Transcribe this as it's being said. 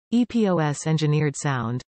EPOS Engineered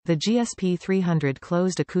Sound. The GSP 300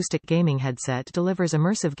 closed acoustic gaming headset delivers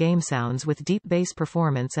immersive game sounds with deep bass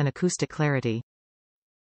performance and acoustic clarity.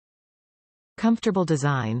 Comfortable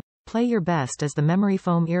design. Play your best as the memory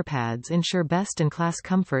foam earpads ensure best-in-class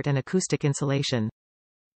comfort and acoustic insulation.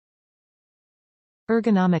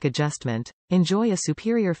 Ergonomic adjustment. Enjoy a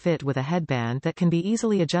superior fit with a headband that can be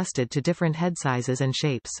easily adjusted to different head sizes and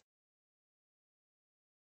shapes.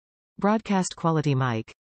 Broadcast quality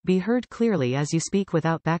mic. Be heard clearly as you speak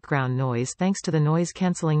without background noise thanks to the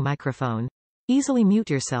noise-canceling microphone. Easily mute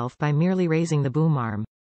yourself by merely raising the boom arm.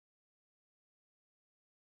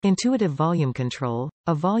 Intuitive volume control.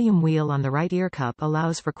 A volume wheel on the right ear cup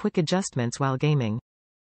allows for quick adjustments while gaming.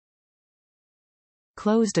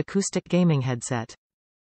 Closed acoustic gaming headset.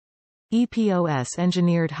 EPOS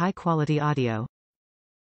engineered high-quality audio.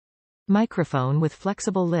 Microphone with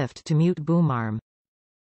flexible lift to mute boom arm.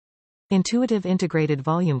 Intuitive integrated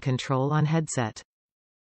volume control on headset.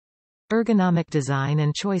 Ergonomic design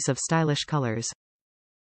and choice of stylish colors.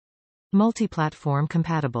 Multi-platform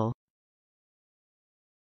compatible.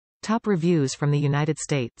 Top reviews from the United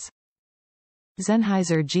States.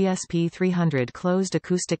 Sennheiser GSP 300 closed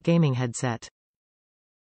acoustic gaming headset.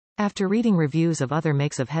 After reading reviews of other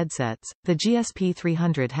makes of headsets, the GSP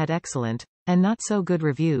 300 had excellent, and not so good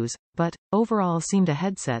reviews, but, overall seemed a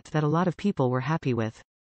headset that a lot of people were happy with.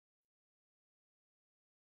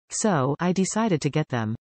 So, I decided to get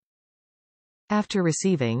them. After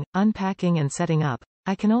receiving, unpacking and setting up,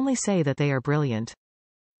 I can only say that they are brilliant.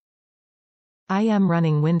 I am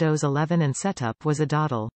running Windows 11 and setup was a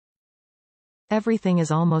doddle. Everything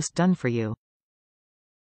is almost done for you.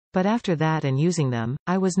 But after that and using them,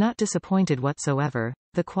 I was not disappointed whatsoever.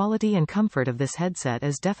 The quality and comfort of this headset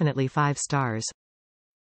is definitely 5 stars.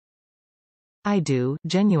 I do,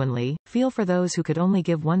 genuinely, feel for those who could only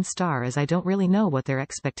give 1 star as I don't really know what their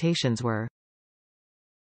expectations were.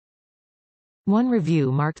 One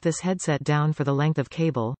review marked this headset down for the length of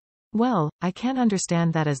cable. Well, I can't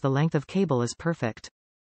understand that as the length of cable is perfect.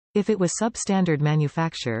 If it was substandard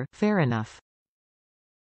manufacture, fair enough.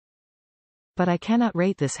 But I cannot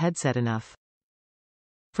rate this headset enough.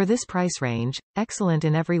 For this price range, excellent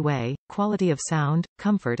in every way, quality of sound,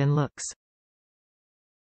 comfort and looks.